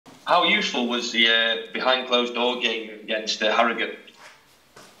How useful was the behind closed door game against Harrogate?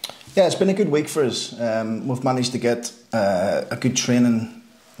 Yeah, it's been a good week for us. We've managed to get a good training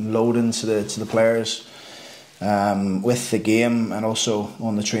load into the players with the game and also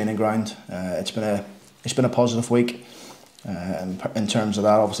on the training ground. It's been a positive week in terms of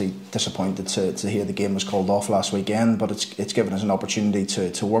that. Obviously disappointed to hear the game was called off last weekend, but it's given us an opportunity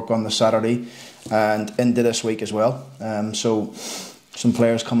to work on the Saturday and into this week as well. So some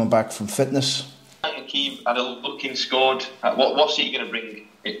players coming back from fitness. Hakeem had a look scored. What's he going to bring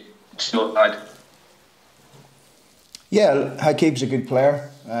it to your side? Yeah, Hakeem's a good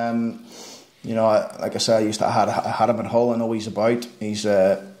player. Like I said, I had him at Hull. I know he's about. He's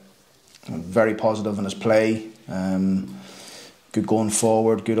very positive in his play. Good going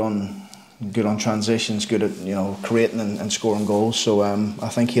forward. Good on transitions. Good at creating and scoring goals. So I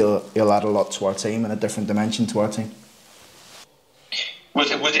think he'll add a lot to our team and a different dimension to our team. Was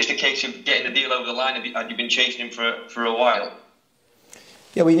it the case of getting the deal over the line? Had you been chasing him for a while?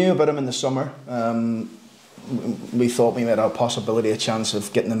 Yeah, we knew about him in the summer. We thought we had a possibility, a chance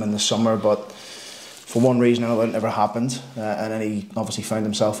of getting him in the summer, but for one reason or another it never happened. And then he obviously found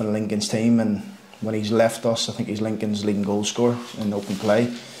himself in Lincoln's team, and when he's left us, I think he's Lincoln's leading goal scorer in open play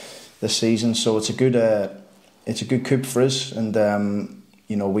this season. So it's a good coup for us, and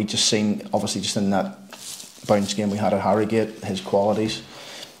we just seen, obviously just in that bounce game we had at Harrogate, his qualities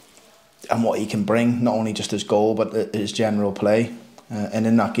and what he can bring, not only just his goal but his general play. And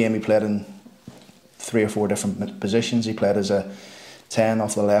in that game he played in 3 or 4 different positions. He played as a 10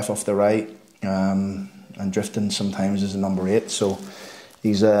 off the left, off the right, and drifting sometimes as a number 8. So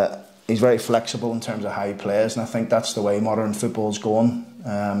he's very flexible in terms of how he plays, and I think that's the way modern football's going.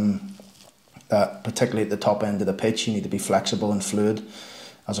 Particularly at the top end of the pitch, you need to be flexible and fluid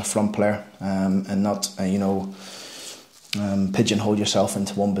as a front player, and not pigeonhole yourself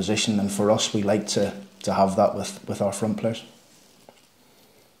into one position. And for us, we like to have that with our front players.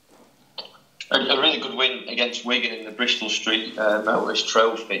 A really good win against Wigan in the Bristol Street Motorist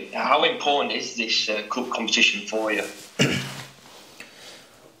Trophy. How important is this cup competition for you?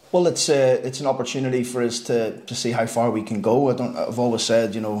 Well, it's an opportunity for us to see how far we can go. I've always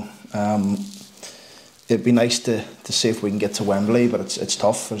said, it'd be nice to see if we can get to Wembley, but it's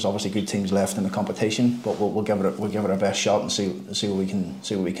tough. There's obviously good teams left in the competition, but we'll give it our best shot and see what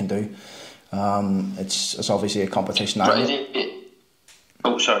we can do. It's obviously a competition.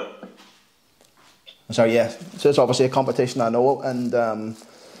 Oh, sorry. Sorry, yeah. So it's obviously a competition I know, and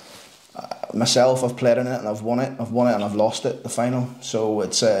myself, I've played in it and I've won it and I've lost it, the final. So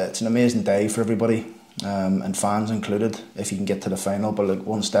it's an amazing day for everybody, and fans included, if you can get to the final. But look,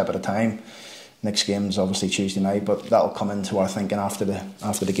 one step at a time. Next game's obviously Tuesday night, but that'll come into our thinking after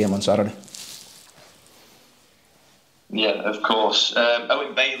the game on Saturday. Yeah, of course.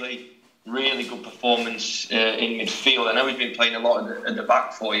 Owen Bailey, really good performance in midfield. I know he's been playing a lot at the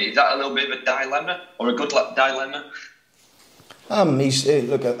back for you. Is that a little bit of a dilemma, or a good dilemma?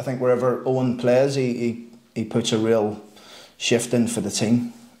 Look, I think wherever Owen plays, he puts a real shift in for the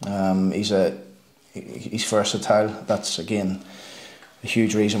team. He's versatile. That's again a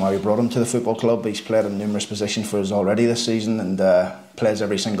huge reason why we brought him to the football club. He's played in numerous positions for us already this season, and plays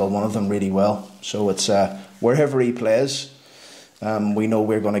every single one of them really well. So it's wherever he plays, we know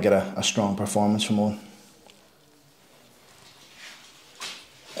we're going to get a strong performance from Owen.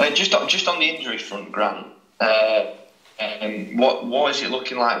 Just on the injury front, Grant, what is it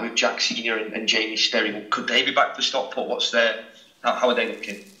looking like with Jack Senior and Jamie Sterry? Could they be back for Stockport? How are they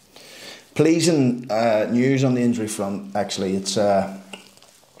looking? Pleasing news on the injury front. Actually, it's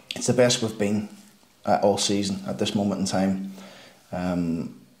the best we've been all season at this moment in time.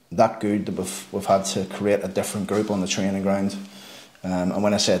 That good that we've had to create a different group on the training ground. And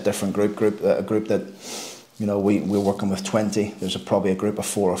when I say a different group that we're working with 20. There's probably a group of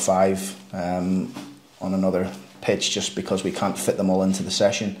 4 or 5 on another pitch, just because we can't fit them all into the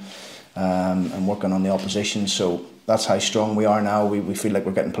session, and working on the opposition. So that's how strong we are now. We feel like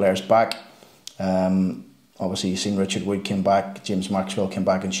we're getting players back. Obviously, you've seen Richard Wood came back, James Maxwell came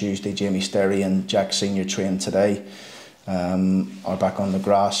back on Tuesday, Jamie Sterry and Jack Senior trained today, are back on the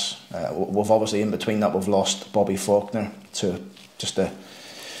grass. We've obviously, in between that, we've lost Bobby Faulkner to just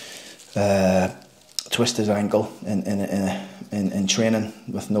twist his ankle in training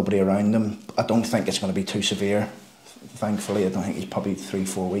with nobody around him. I don't think it's going to be too severe, thankfully. I don't think he's probably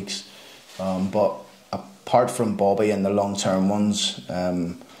 3-4 weeks. But apart from Bobby and the long-term ones,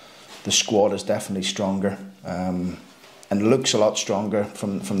 the squad is definitely stronger, and looks a lot stronger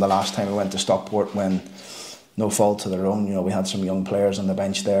from the last time we went to Stockport, when, no fault to their own, we had some young players on the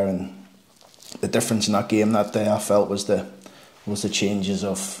bench there, and the difference in that game that day, I felt, was the changes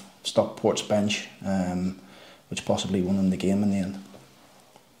of Stockport's bench, which possibly won them the game in the end.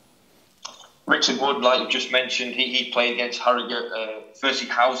 Richard Wood, like you just mentioned, he played against Harrogate. Firstly,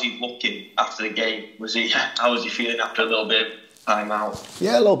 how's he looking after the game? How was he feeling after a little bit of time out?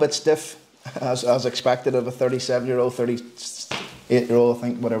 Yeah, a little bit stiff, as expected of a 37-year-old, 38-year-old, I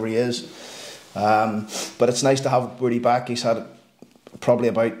think, whatever he is. But it's nice to have Woody back. He's had probably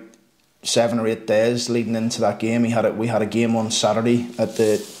about 7 or 8 days leading into that game. We had a game on Saturday at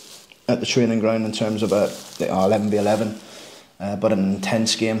the training ground in terms of a 11v11, but an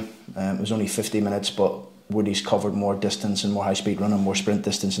intense game. It was only 50 minutes, but Woody's covered more distance and more high speed running, more sprint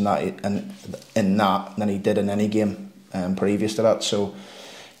distance in that than he did in any game previous to that. So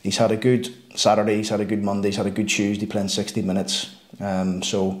he's had a good Saturday, he's had a good Monday, he's had a good Tuesday playing 60 minutes.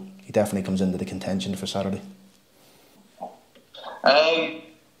 So he definitely comes into the contention for Saturday.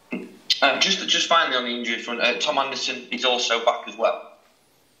 Just finally on the injury front, Tom Anderson is also back as well.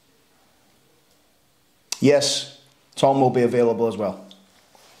 Yes, Tom will be available as well.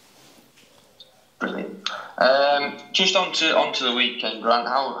 Brilliant. Just onto the weekend, Grant.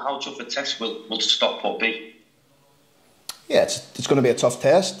 How tough a test will Stockport be? Yeah, it's going to be a tough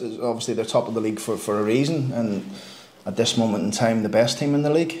test. Obviously, they're top of the league for a reason, and at this moment in time, the best team in the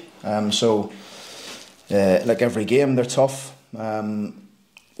league. So, like every game, they're tough.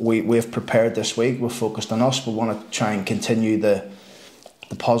 We've prepared this week. We're focused on us. We want to try and continue the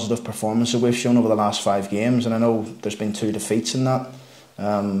positive performance that we've shown over the last 5 games, and I know there's been 2 defeats in that.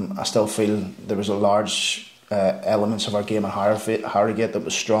 I still feel there was a large elements of our game at Harrogate that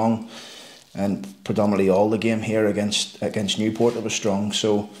was strong, and predominantly all the game here against Newport that was strong.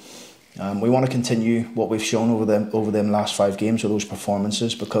 So we want to continue what we've shown over them last 5 games with those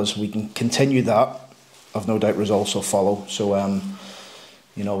performances, because we can continue that. I've no doubt results will follow. So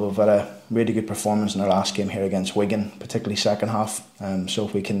we've had a really good performance in our last game here against Wigan, particularly second half. So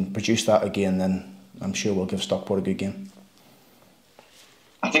if we can produce that again, then I'm sure we'll give Stockport a good game.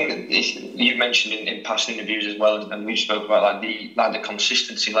 I think that you've mentioned in past interviews as well, and we've spoke about the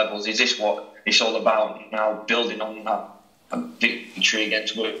consistency levels. Is this what it's all about now, building on that victory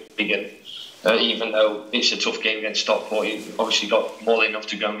against Wigan? Even though it's a tough game against Stockport, you've obviously got more than enough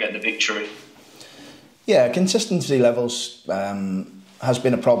to go and get the victory. Yeah, consistency levels has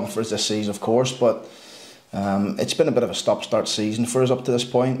been a problem for us this season, of course, but it's been a bit of a stop-start season for us up to this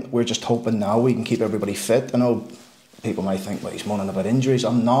point. We're just hoping now we can keep everybody fit. I know people might think, well, he's moaning about injuries.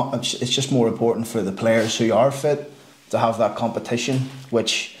 I'm not. It's just more important for the players who are fit to have that competition,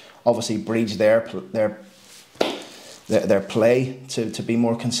 which obviously breeds their play to be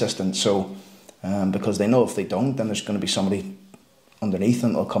more consistent. So because they know if they don't, then there's going to be somebody underneath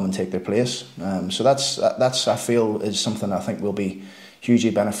them that'll come and take their place. So that's I feel is something I think will be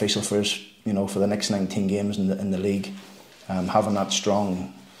hugely beneficial for us, for the next 19 games in the league. Having that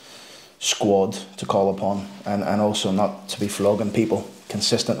strong squad to call upon, and also not to be flogging people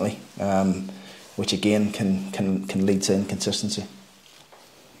consistently, which again can lead to inconsistency.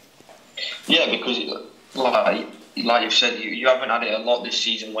 Yeah, because like you've said, you haven't had it a lot this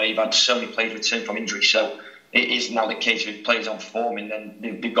season where you've had so many players return from injury. So it is now the case with players on form, and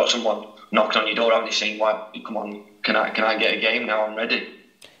then they've got someone knocking on your door, haven't they, saying, "Why? Come on, can I get a game now? I'm ready."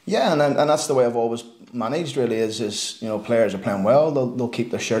 Yeah, and that's the way I've always managed. Really, is players are playing well, they'll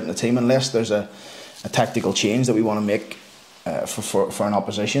keep their shirt in the team unless there's a tactical change that we want to make for an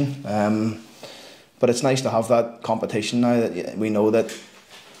opposition. But it's nice to have that competition now that we know that.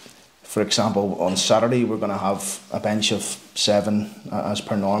 For example, on Saturday we're going to have a bench of 7 as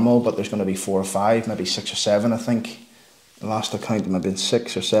per normal, but there's going to be 4 or 5, maybe 6 or 7. I think the last I counted maybe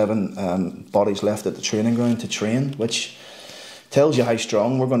 6 or 7 bodies left at the training ground to train, which tells you how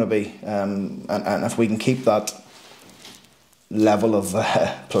strong we're going to be. And if we can keep that level of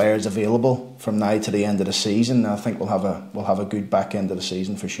players available from now to the end of the season, I think we'll have a good back end of the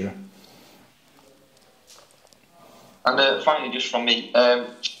season for sure. And finally, just from me,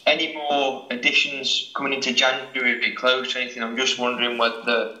 any more additions coming into January? Are you close to anything? I'm just wondering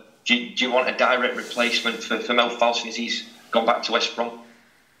whether do you want a direct replacement for Mel Falson as he's gone back to West Brom?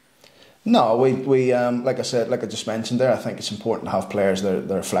 No, we like I said, like I just mentioned there, I think it's important to have players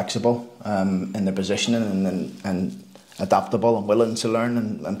that are flexible in their positioning and adaptable and willing to learn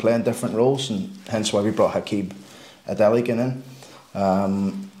and play in different roles, and hence why we brought Hakeeb Adeligan in.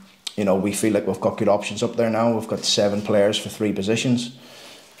 We feel like we've got good options up there now. We've got 7 players for 3 positions,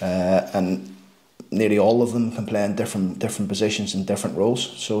 and nearly all of them can play in different positions and different roles.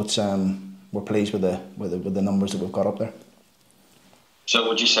 So it's we're pleased with the numbers that we've got up there. So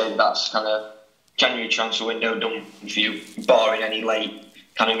would you say that's kind of January transfer window done for you, barring any late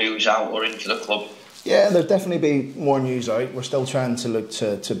kind of moves out or into the club? Yeah, there'll definitely be more news out. We're still trying to look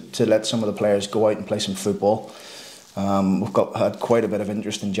to let some of the players go out and play some football. We've had quite a bit of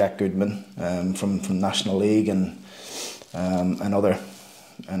interest in Jack Goodman from National League and other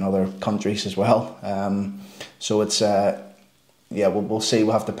countries as well. So it's we'll see.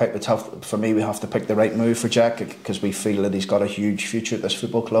 We'll have to pick for me, we have to pick the right move for Jack, because we feel that he's got a huge future at this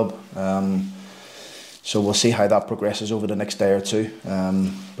football club. So we'll see how that progresses over the next day or two.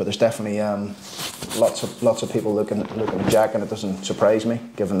 But there's definitely lots of people looking at Jack, and it doesn't surprise me,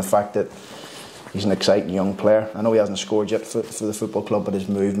 given the fact that he's an exciting young player. I know he hasn't scored yet for the football club, but his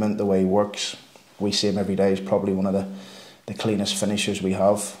movement, the way he works, we see him every day. He's probably one of the cleanest finishers we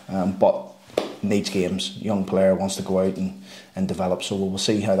have. But needs games. Young player, wants to go out and develop. So we'll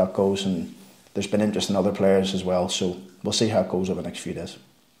see how that goes. And there's been interest in other players as well. So we'll see how it goes over the next few days.